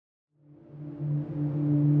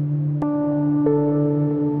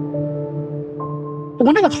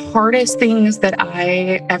One of the hardest things that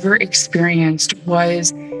I ever experienced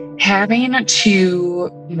was having to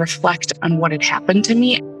reflect on what had happened to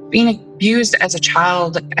me. Being abused as a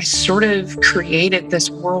child, I sort of created this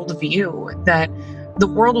worldview that the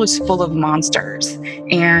world was full of monsters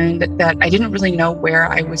and that I didn't really know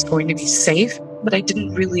where I was going to be safe, but I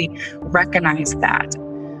didn't really recognize that.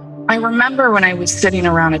 I remember when I was sitting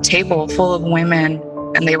around a table full of women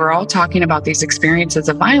and they were all talking about these experiences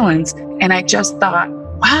of violence. And I just thought,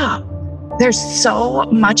 wow, there's so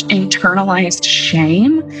much internalized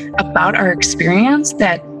shame about our experience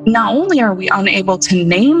that not only are we unable to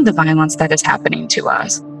name the violence that is happening to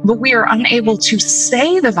us, but we are unable to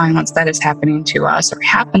say the violence that is happening to us or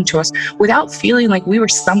happened to us without feeling like we were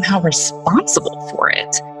somehow responsible for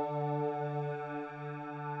it.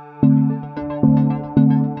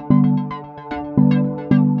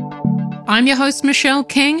 I'm your host, Michelle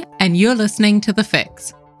King, and you're listening to The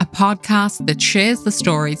Fix, a podcast that shares the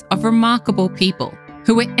stories of remarkable people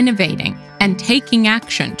who are innovating and taking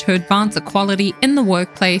action to advance equality in the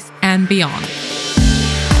workplace and beyond.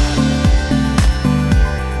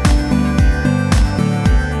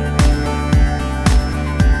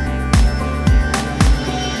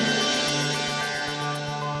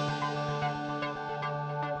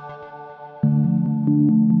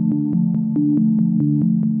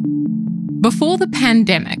 Before the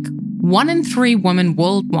pandemic, 1 in 3 women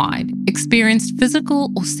worldwide experienced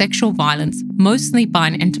physical or sexual violence, mostly by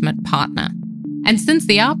an intimate partner. And since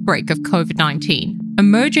the outbreak of COVID-19,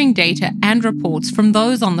 emerging data and reports from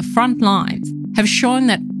those on the front lines have shown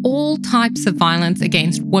that all types of violence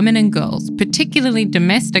against women and girls, particularly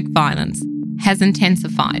domestic violence, has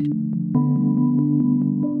intensified.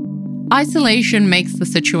 Isolation makes the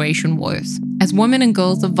situation worse, as women and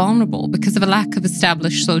girls are vulnerable because of a lack of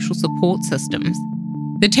established social support systems.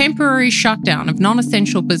 The temporary shutdown of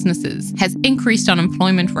non-essential businesses has increased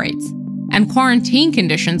unemployment rates, and quarantine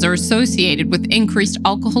conditions are associated with increased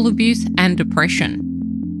alcohol abuse and depression.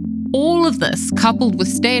 All of this, coupled with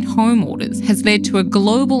stay-at-home orders, has led to a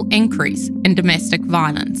global increase in domestic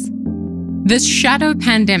violence. This shadow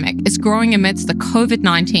pandemic is growing amidst the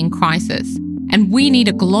COVID-19 crisis, and we need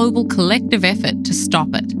a global collective effort to stop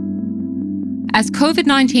it. As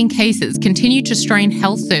COVID-19 cases continue to strain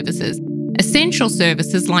health services, essential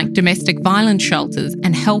services like domestic violence shelters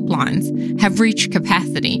and helplines have reached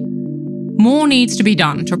capacity. More needs to be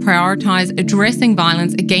done to prioritize addressing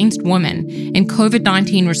violence against women in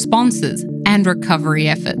COVID-19 responses and recovery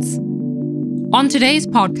efforts. On today's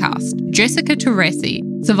podcast, Jessica Teresi,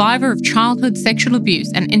 survivor of childhood sexual abuse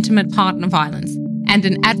and intimate partner violence, and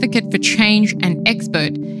an advocate for change and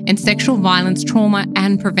expert in sexual violence trauma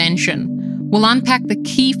and prevention, will unpack the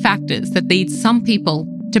key factors that lead some people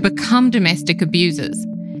to become domestic abusers,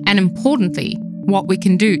 and importantly, what we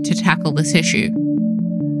can do to tackle this issue.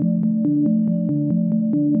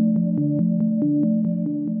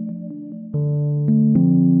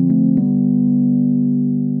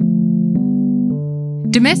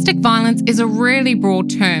 Domestic violence is a really broad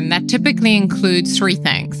term that typically includes 3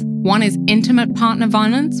 things. One is intimate partner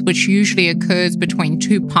violence, which usually occurs between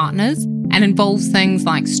 2 partners and involves things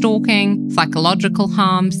like stalking, psychological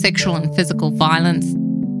harm, sexual and physical violence.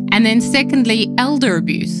 And then secondly, elder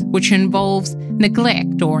abuse, which involves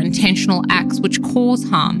neglect or intentional acts which cause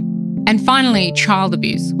harm. And finally, child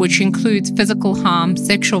abuse, which includes physical harm,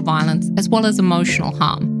 sexual violence, as well as emotional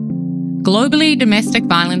harm. Globally, domestic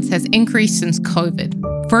violence has increased since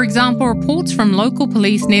COVID. For example, reports from local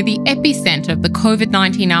police near the epicenter of the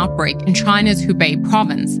COVID-19 outbreak in China's Hubei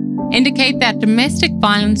province indicate that domestic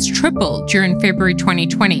violence tripled during February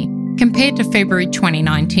 2020 compared to February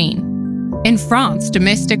 2019. In France,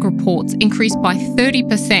 domestic reports increased by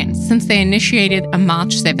 30% since they initiated a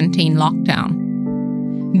March 17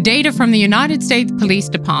 lockdown. Data from the United States Police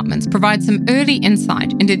Departments provide some early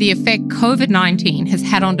insight into the effect COVID-19 has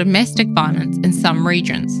had on domestic violence in some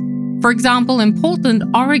regions. For example, in Portland,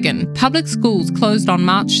 Oregon, public schools closed on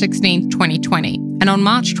March 16, 2020, and on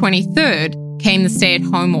March 23rd came the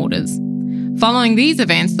stay-at-home orders. Following these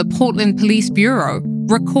events, the Portland Police Bureau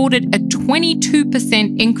recorded a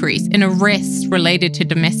 22% increase in arrests related to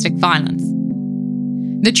domestic violence.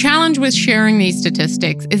 The challenge with sharing these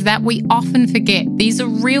statistics is that we often forget these are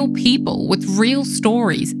real people with real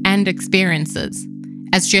stories and experiences,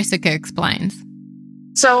 as Jessica explains.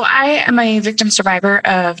 So I am a victim survivor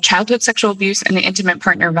of childhood sexual abuse and intimate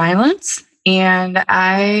partner violence. And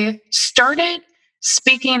I started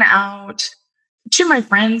speaking out to my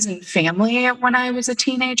friends and family when I was a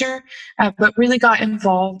teenager, but really got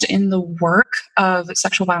involved in the work of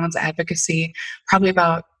sexual violence advocacy probably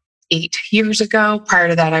about 8 years ago. Prior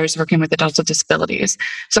to that, I was working with adults with disabilities.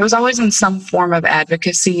 So I was always in some form of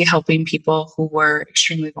advocacy, helping people who were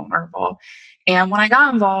extremely vulnerable. And when I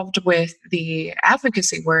got involved with the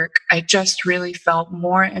advocacy work, I just really felt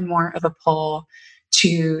more and more of a pull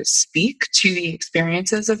to speak to the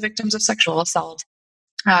experiences of victims of sexual assault.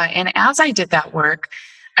 And as I did that work,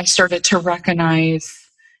 I started to recognize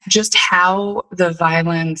just how the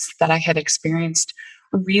violence that I had experienced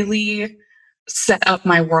really set up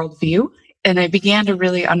my worldview. And I began to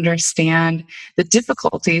really understand the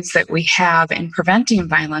difficulties that we have in preventing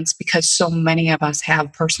violence because so many of us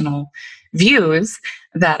have personal views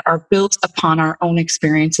that are built upon our own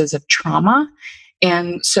experiences of trauma.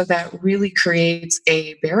 And so that really creates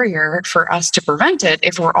a barrier for us to prevent it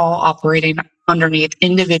if we're all operating underneath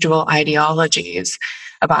individual ideologies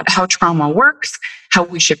about how trauma works, how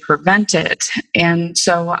we should prevent it. And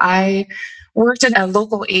so I worked at a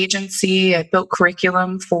local agency. I built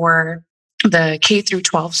curriculum for the K through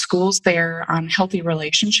 12 schools there on healthy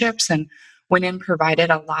relationships and went in,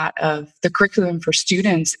 provided a lot of the curriculum for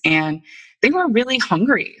students. And they were really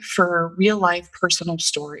hungry for real life personal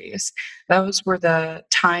stories. Those were the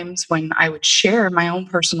times when I would share my own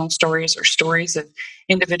personal stories or stories of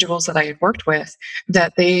individuals that I had worked with,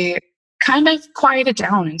 that they kind of quieted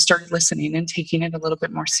down and started listening and taking it a little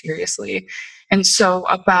bit more seriously. And so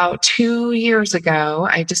about 2 years ago,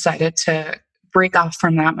 I decided to break off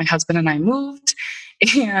from that. My husband and I moved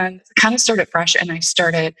and kind of started fresh. And I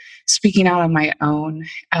started speaking out on my own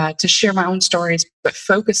to share my own stories, but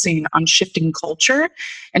focusing on shifting culture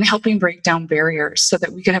and helping break down barriers so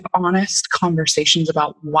that we could have honest conversations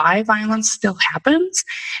about why violence still happens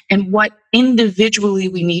and what individually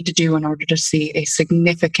we need to do in order to see a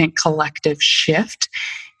significant collective shift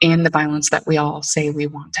in the violence that we all say we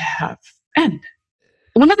want to have end.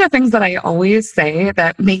 One of the things that I always say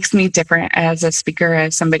that makes me different as a speaker,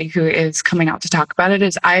 as somebody who is coming out to talk about it,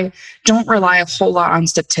 is I don't rely a whole lot on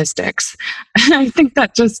statistics. I think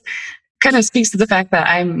that just kind of speaks to the fact that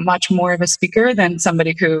I'm much more of a speaker than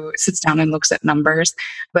somebody who sits down and looks at numbers.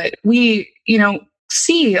 But we,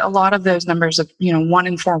 see a lot of those numbers of, 1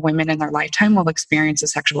 in 4 women in their lifetime will experience a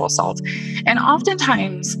sexual assault. And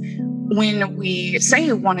oftentimes, when we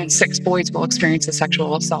say 1 in 6 boys will experience a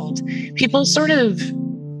sexual assault, people sort of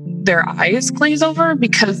their eyes glaze over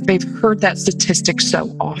because they've heard that statistic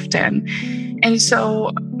so often. And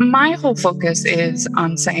so my whole focus is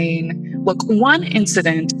on saying, look, one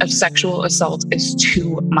incident of sexual assault is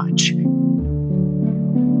too much.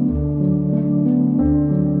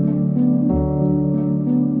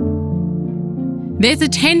 There's a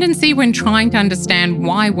tendency when trying to understand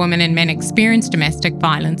why women and men experience domestic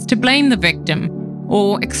violence to blame the victim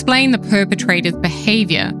or explain the perpetrator's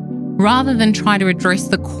behaviour, rather than try to address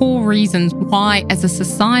the core reasons why, as a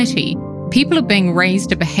society, people are being raised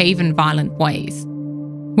to behave in violent ways.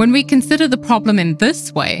 When we consider the problem in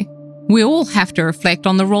this way, we all have to reflect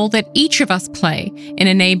on the role that each of us play in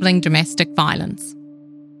enabling domestic violence.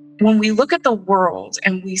 When we look at the world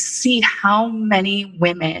and we see how many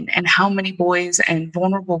women and how many boys and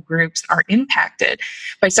vulnerable groups are impacted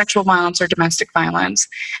by sexual violence or domestic violence,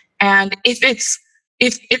 and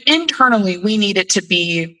if internally we need it to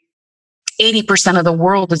be 80% of the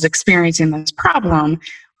world is experiencing this problem,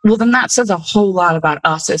 well, then that says a whole lot about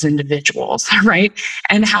us as individuals, right?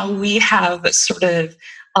 And how we have sort of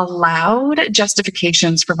allowed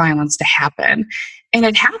justifications for violence to happen. And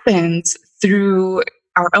it happens through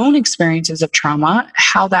our own experiences of trauma,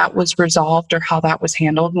 how that was resolved or how that was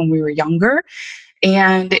handled when we were younger.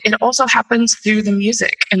 And it also happens through the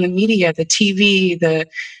music and the media, the TV, the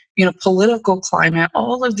political climate,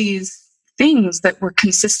 all of these things that we're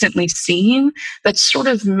consistently seeing that sort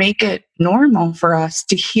of make it normal for us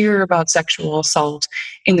to hear about sexual assault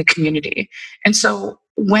in the community. And so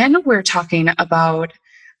when we're talking about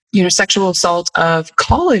sexual assault of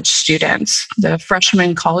college students, the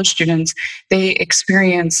freshman college students, they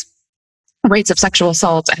experience rates of sexual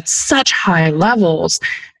assault at such high levels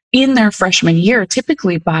in their freshman year,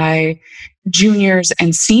 typically by juniors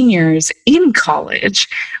and seniors in college,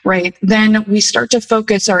 right? Then we start to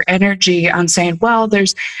focus our energy on saying, well,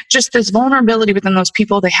 there's just this vulnerability within those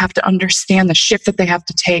people. They have to understand the shift that they have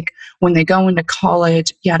to take when they go into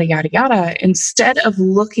college, yada, yada, yada, instead of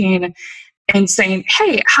looking and saying,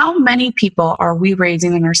 hey, how many people are we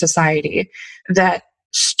raising in our society that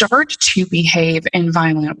start to behave in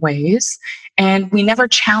violent ways? And we never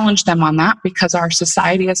challenge them on that because our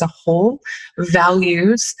society as a whole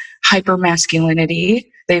values hypermasculinity.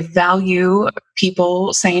 They value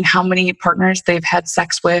people saying how many partners they've had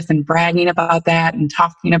sex with and bragging about that and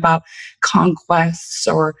talking about conquests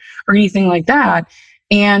or anything like that.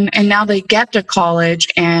 And now they get to college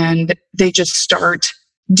and they just start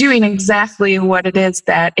doing exactly what it is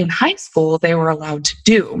that in high school they were allowed to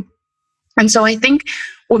do. And so I think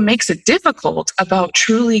what makes it difficult about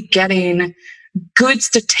truly getting good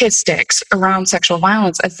statistics around sexual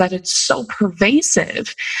violence is that it's so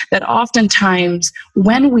pervasive that oftentimes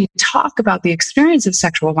when we talk about the experience of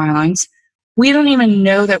sexual violence, we don't even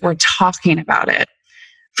know that we're talking about it.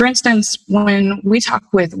 For instance, when we talk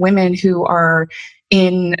with women who are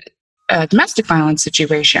in domestic violence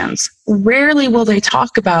situations, rarely will they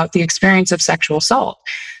talk about the experience of sexual assault.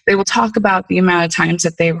 They will talk about the amount of times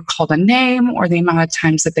that they were called a name or the amount of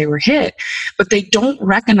times that they were hit, but they don't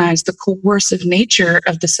recognize the coercive nature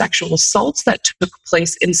of the sexual assaults that took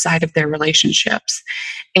place inside of their relationships.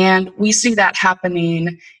 And we see that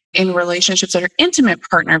happening in relationships that are intimate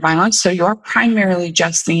partner violence. So you're primarily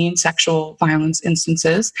just seeing sexual violence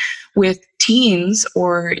instances with teens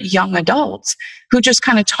or young adults who just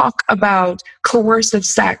kind of talk about coercive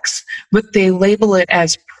sex, but they label it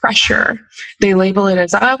as pressure. They label it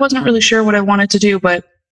as, I wasn't really sure what I wanted to do, but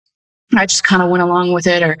I just kind of went along with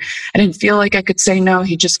it, or I didn't feel like I could say no.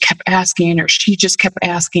 He just kept asking, or she just kept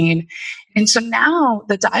asking. And so now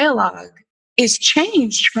the dialogue is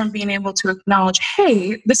changed from being able to acknowledge,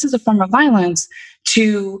 hey, this is a form of violence,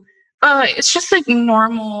 to it's just like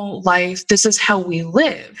normal life. This is how we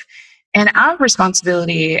live. And our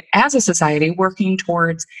responsibility as a society working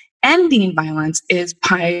towards ending violence is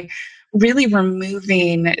by really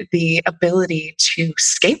removing the ability to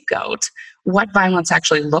scapegoat what violence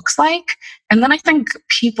actually looks like. And then I think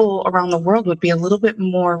people around the world would be a little bit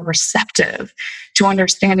more receptive to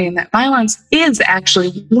understanding that violence is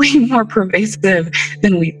actually way more pervasive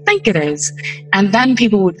than we think it is. And then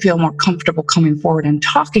people would feel more comfortable coming forward and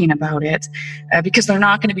talking about it because they're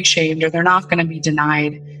not going to be shamed or they're not going to be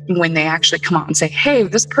denied when they actually come out and say, hey,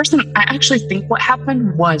 this person, I actually think what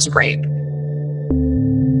happened was rape.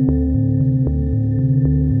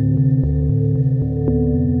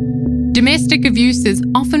 Domestic abuse is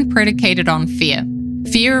often predicated on fear.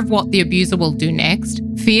 Fear of what the abuser will do next,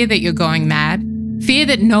 fear that you're going mad, fear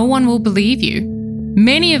that no one will believe you.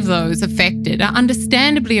 Many of those affected are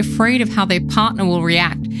understandably afraid of how their partner will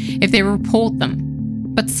react if they report them,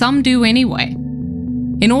 but some do anyway.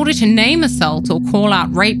 In order to name assault or call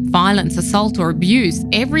out rape, violence, assault, or abuse,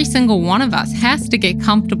 every single one of us has to get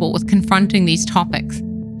comfortable with confronting these topics,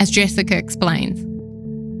 as Jessica explains.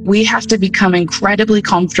 We have to become incredibly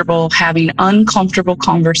comfortable having uncomfortable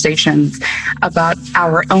conversations about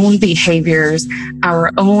our own behaviors,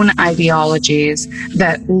 our own ideologies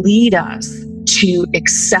that lead us to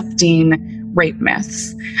accepting rape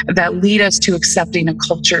myths, that lead us to accepting a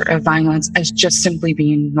culture of violence as just simply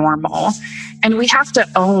being normal. And we have to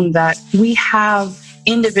own that we have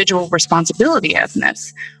individual responsibility in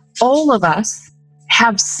this. All of us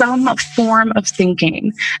have some form of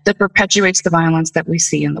thinking that perpetuates the violence that we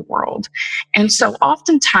see in the world. And so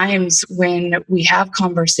oftentimes when we have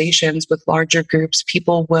conversations with larger groups,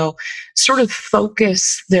 people will sort of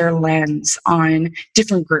focus their lens on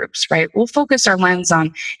different groups, right? We'll focus our lens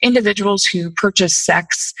on individuals who purchase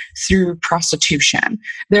sex through prostitution.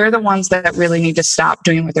 They're the ones that really need to stop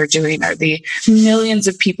doing what they're doing, or the millions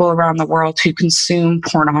of people around the world who consume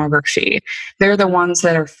pornography. They're the ones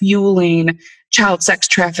that are fueling child sex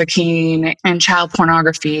trafficking and child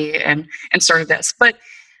pornography and sort of this. But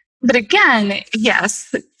again,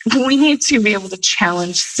 yes, we need to be able to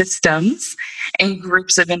challenge systems and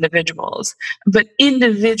groups of individuals. But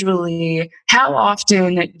individually, how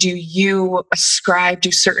often do you ascribe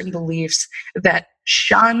to certain beliefs that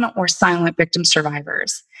shun or silence victim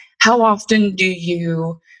survivors? How often do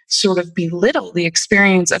you sort of belittle the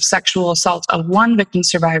experience of sexual assault of one victim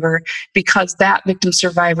survivor because that victim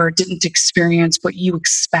survivor didn't experience what you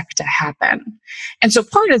expect to happen? And so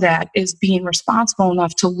part of that is being responsible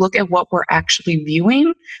enough to look at what we're actually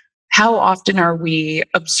viewing. How often are we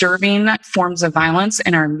observing forms of violence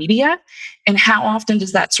in our media? And how often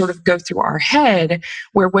does that sort of go through our head,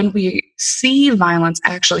 where when we see violence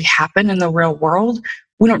actually happen in the real world,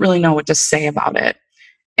 we don't really know what to say about it?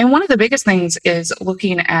 And one of the biggest things is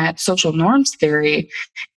looking at social norms theory,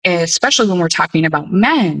 especially when we're talking about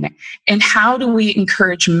men, and how do we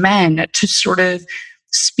encourage men to sort of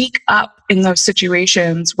speak up in those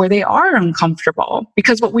situations where they are uncomfortable?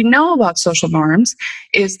 Because what we know about social norms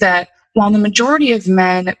is that while the majority of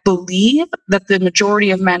men believe that the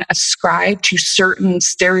majority of men ascribe to certain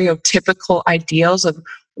stereotypical ideals of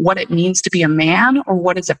what it means to be a man or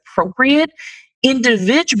what is appropriate,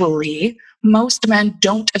 individually, most men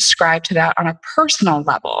don't ascribe to that on a personal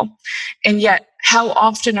level. And yet, how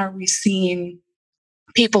often are we seeing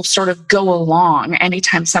people sort of go along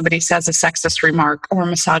anytime somebody says a sexist remark or a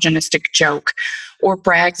misogynistic joke or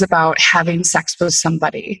brags about having sex with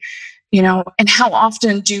somebody, and how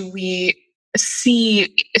often do we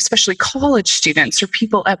see, especially college students or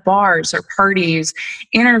people at bars or parties,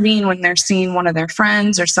 intervene when they're seeing one of their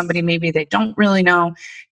friends or somebody maybe they don't really know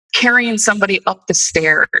carrying somebody up the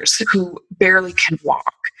stairs who barely can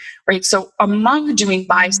walk, right? So, among doing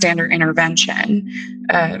bystander intervention,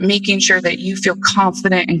 making sure that you feel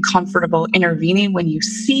confident and comfortable intervening when you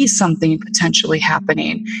see something potentially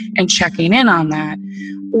happening and checking in on that,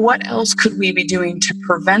 what else could we be doing to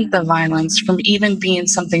prevent the violence from even being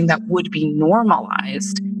something that would be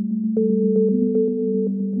normalized?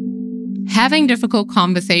 Having difficult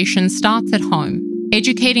conversations starts at home.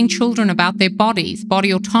 Educating children about their bodies,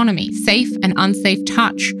 body autonomy, safe and unsafe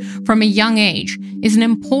touch from a young age is an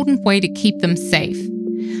important way to keep them safe.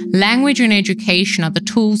 Language and education are the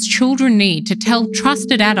tools children need to tell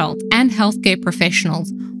trusted adults and healthcare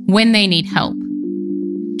professionals when they need help.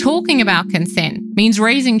 Talking about consent means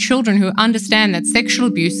raising children who understand that sexual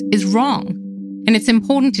abuse is wrong, and it's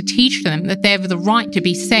important to teach them that they have the right to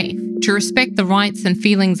be safe, to respect the rights and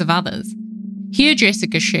feelings of others. Here,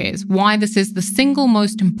 Jessica shares why this is the single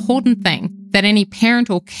most important thing that any parent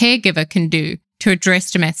or caregiver can do to address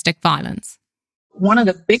domestic violence. One of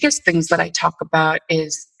the biggest things that I talk about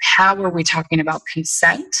is how are we talking about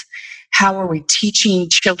consent? How are we teaching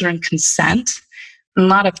children consent? A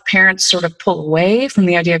lot of parents sort of pull away from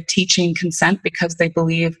the idea of teaching consent because they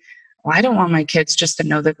believe, well, I don't want my kids just to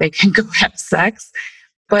know that they can go have sex.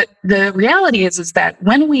 But the reality is that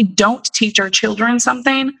when we don't teach our children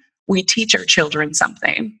something, we teach our children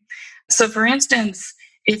something. So, for instance,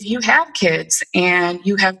 if you have kids and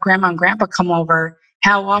you have grandma and grandpa come over,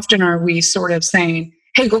 how often are we sort of saying,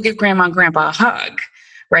 hey, go give grandma and grandpa a hug,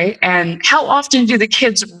 right? And how often do the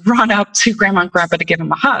kids run up to grandma and grandpa to give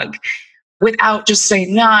them a hug without just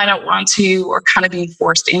saying, no, I don't want to, or kind of being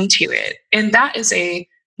forced into it? And that is a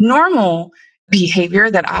normal behavior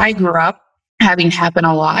that I grew up having happen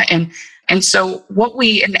a lot. And so what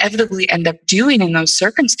we inevitably end up doing in those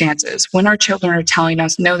circumstances when our children are telling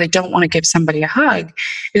us, no, they don't want to give somebody a hug,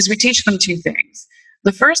 is we teach them two things.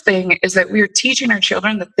 The first thing is that we're teaching our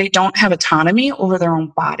children that they don't have autonomy over their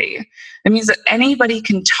own body. It means that anybody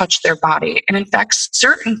can touch their body. And in fact,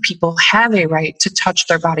 certain people have a right to touch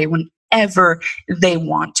their body whenever they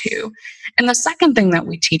want to. And the second thing that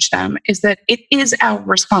we teach them is that it is our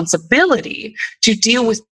responsibility to deal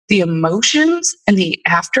with the emotions and the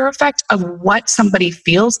after effect of what somebody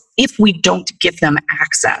feels if we don't give them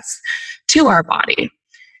access to our body.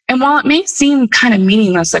 And while it may seem kind of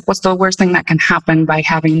meaningless, like what's the worst thing that can happen by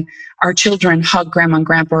having our children hug grandma and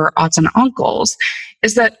grandpa or aunts and uncles,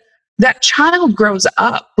 is that that child grows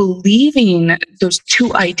up believing those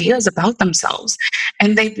two ideas about themselves.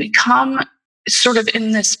 And they become sort of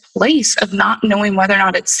in this place of not knowing whether or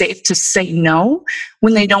not it's safe to say no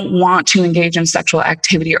when they don't want to engage in sexual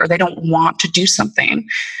activity or they don't want to do something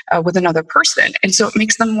with another person. And so it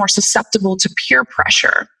makes them more susceptible to peer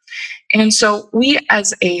pressure. And so we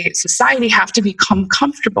as a society have to become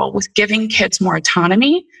comfortable with giving kids more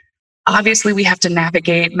autonomy. Obviously, we have to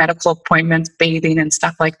navigate medical appointments, bathing, and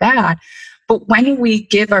stuff like that. But when we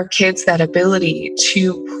give our kids that ability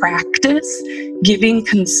to practice giving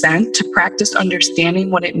consent, to practice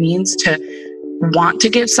understanding what it means to want to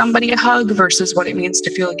give somebody a hug versus what it means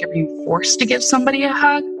to feel like you're being forced to give somebody a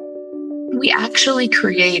hug, we actually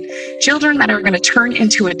create children that are going to turn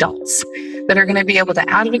into adults, that are going to be able to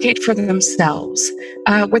advocate for themselves,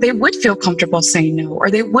 where they would feel comfortable saying no, or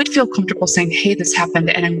they would feel comfortable saying, hey, this happened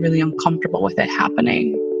and I'm really uncomfortable with it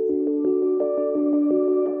happening.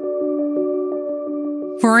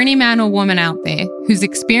 For any man or woman out there who's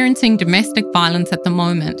experiencing domestic violence at the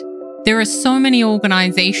moment, there are so many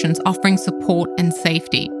organizations offering support and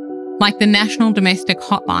safety, like the National Domestic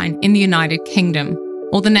Hotline in the United Kingdom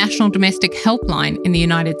or the National Domestic Helpline in the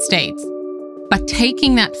United States. But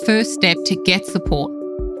taking that first step to get support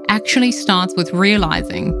actually starts with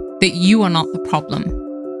realizing that you are not the problem,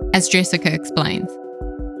 as Jessica explains.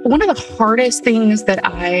 One of the hardest things that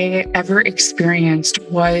I ever experienced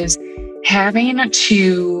was having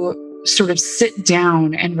to sort of sit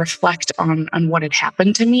down and reflect on what had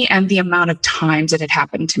happened to me and the amount of times it had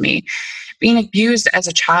happened to me. Being abused as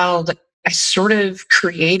a child, I sort of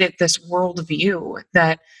created this worldview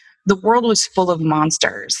that the world was full of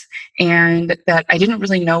monsters and that I didn't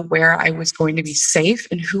really know where I was going to be safe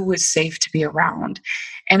and who was safe to be around.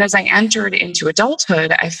 And as I entered into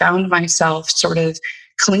adulthood, I found myself sort of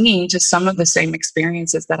clinging to some of the same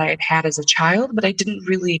experiences that I had had as a child, but I didn't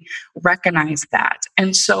really recognize that.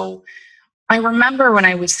 And so I remember when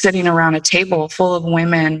I was sitting around a table full of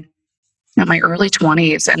women in my early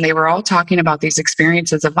 20s, and they were all talking about these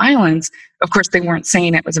experiences of violence. Of course, they weren't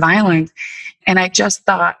saying it was violent. And I just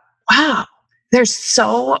thought, wow, there's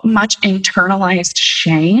so much internalized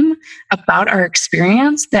shame about our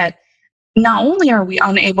experience that not only are we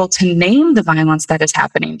unable to name the violence that is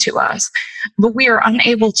happening to us, but we are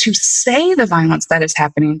unable to say the violence that is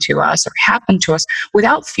happening to us or happened to us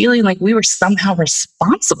without feeling like we were somehow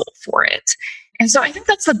responsible for it. And so I think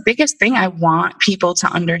that's the biggest thing I want people to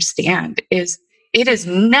understand is it is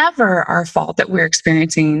never our fault that we're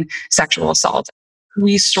experiencing sexual assault.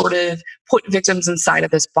 We sort of put victims inside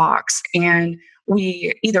of this box, and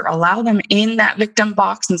we either allow them in that victim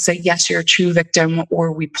box and say, yes, you're a true victim,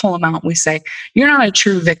 or we pull them out and we say, you're not a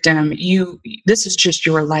true victim. This is just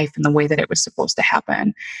your life and the way that it was supposed to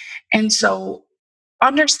happen. And so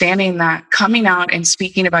understanding that, coming out and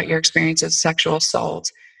speaking about your experience of sexual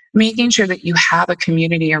assault, making sure that you have a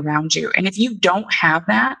community around you. And if you don't have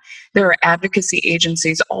that, there are advocacy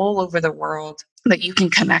agencies all over the world that you can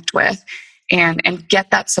connect with and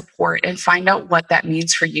get that support and find out what that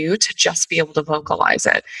means for you to just be able to vocalize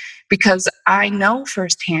it. Because I know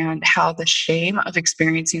firsthand how the shame of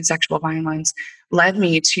experiencing sexual violence led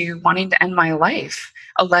me to wanting to end my life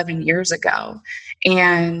 11 years ago.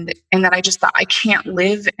 And that I just thought, I can't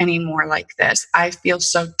live anymore like this. I feel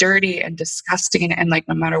so dirty and disgusting. And like,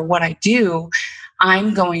 no matter what I do,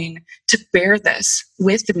 I'm going to bear this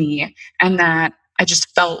with me. And that I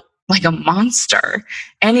just felt like a monster.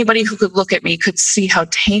 Anybody who could look at me could see how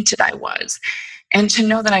tainted I was. And to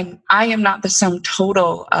know that I am not the sum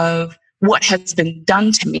total of what has been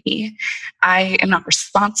done to me. I am not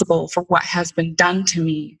responsible for what has been done to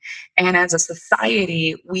me. And as a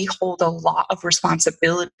society, we hold a lot of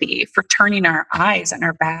responsibility for turning our eyes and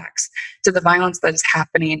our backs to the violence that is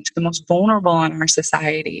happening to the most vulnerable in our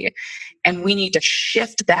society. And we need to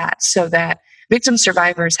shift that so that victim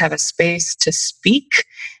survivors have a space to speak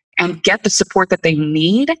and get the support that they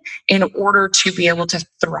need in order to be able to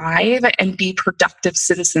thrive and be productive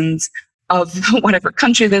citizens of whatever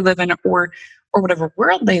country they live in or whatever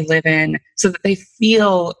world they live in, so that they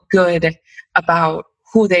feel good about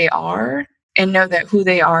who they are and know that who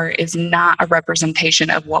they are is not a representation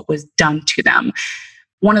of what was done to them.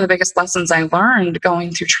 One of the biggest lessons I learned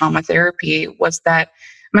going through trauma therapy was that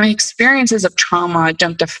my experiences of trauma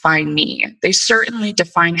don't define me. They certainly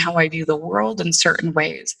define how I view the world in certain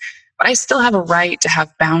ways, but I still have a right to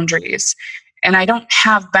have boundaries. And I don't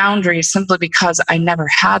have boundaries simply because I never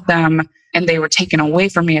had them and they were taken away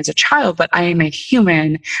from me as a child, but I am a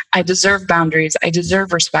human. I deserve boundaries. I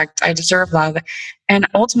deserve respect. I deserve love. And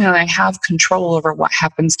ultimately, I have control over what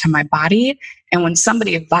happens to my body. And when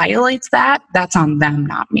somebody violates that, that's on them,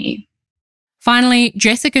 not me. Finally,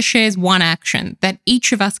 Jessica shares one action that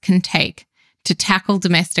each of us can take to tackle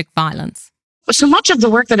domestic violence. So much of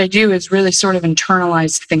the work that I do is really sort of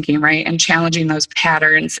internalized thinking, right? And challenging those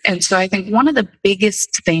patterns. And so I think one of the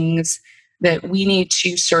biggest things that we need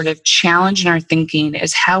to sort of challenge in our thinking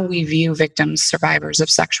is how we view victims, survivors of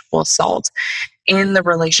sexual assault in the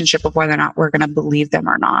relationship of whether or not we're going to believe them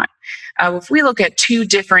or not. If we look at two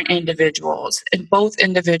different individuals and both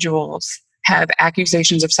individuals have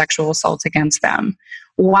accusations of sexual assault against them,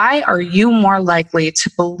 why are you more likely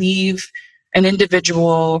to believe an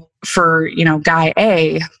individual for, guy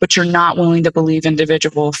A, but you're not willing to believe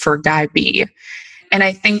individual for guy B? And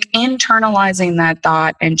I think internalizing that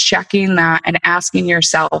thought and checking that and asking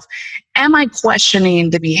yourself, am I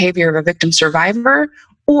questioning the behavior of a victim survivor,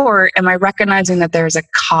 or am I recognizing that there's a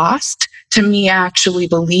cost to me actually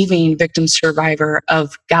believing victim survivor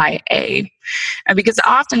of guy A? And because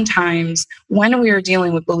oftentimes when we are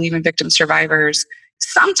dealing with believing victim survivors,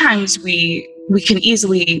 sometimes we can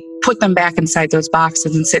easily put them back inside those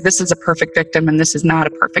boxes and say, this is a perfect victim and this is not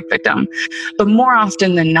a perfect victim. But more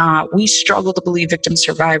often than not, we struggle to believe victim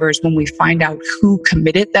survivors when we find out who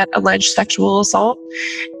committed that alleged sexual assault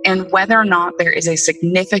and whether or not there is a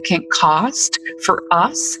significant cost for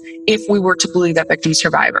us if we were to believe that victim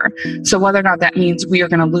survivor. So whether or not that means we are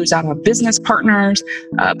going to lose out on business partners,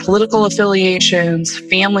 political affiliations,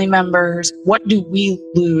 family members, what do we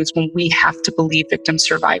lose when we have to believe victim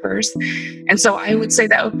survivors? And so I would say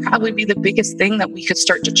that would probably be the biggest thing that we could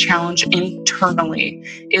start to challenge internally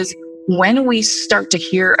is when we start to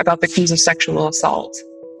hear about victims of sexual assault,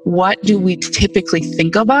 what do we typically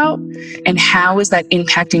think about and how is that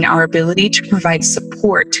impacting our ability to provide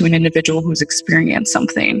support to an individual who's experienced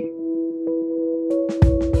something?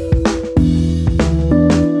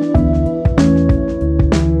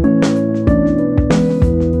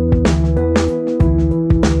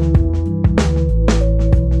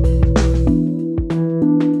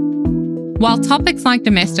 While topics like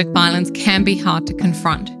domestic violence can be hard to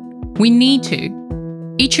confront, we need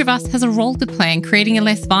to. Each of us has a role to play in creating a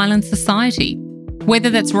less violent society, whether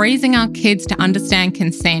that's raising our kids to understand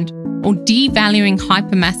consent or devaluing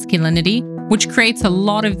hypermasculinity, which creates a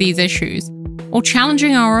lot of these issues, or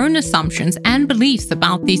challenging our own assumptions and beliefs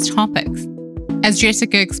about these topics. As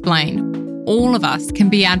Jessica explained, all of us can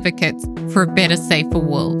be advocates for a better, safer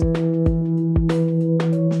world.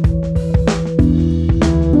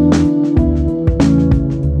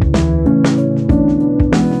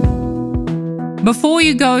 Before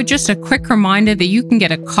you go, just a quick reminder that you can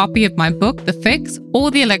get a copy of my book, The Fix, or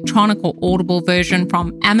the electronic or Audible version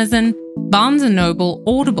from Amazon, Barnes & Noble,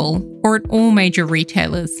 Audible, or at all major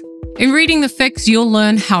retailers. In reading The Fix, you'll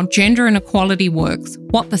learn how gender inequality works,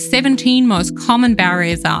 what the 17 most common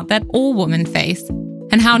barriers are that all women face,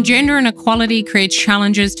 and how gender inequality creates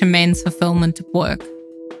challenges to men's fulfillment of work.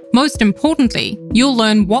 Most importantly, you'll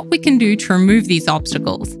learn what we can do to remove these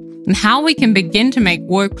obstacles, and how we can begin to make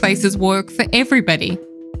workplaces work for everybody.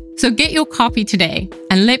 So get your copy today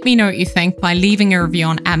and let me know what you think by leaving a review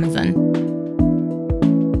on Amazon.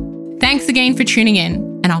 Thanks again for tuning in,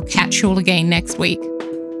 and I'll catch you all again next week.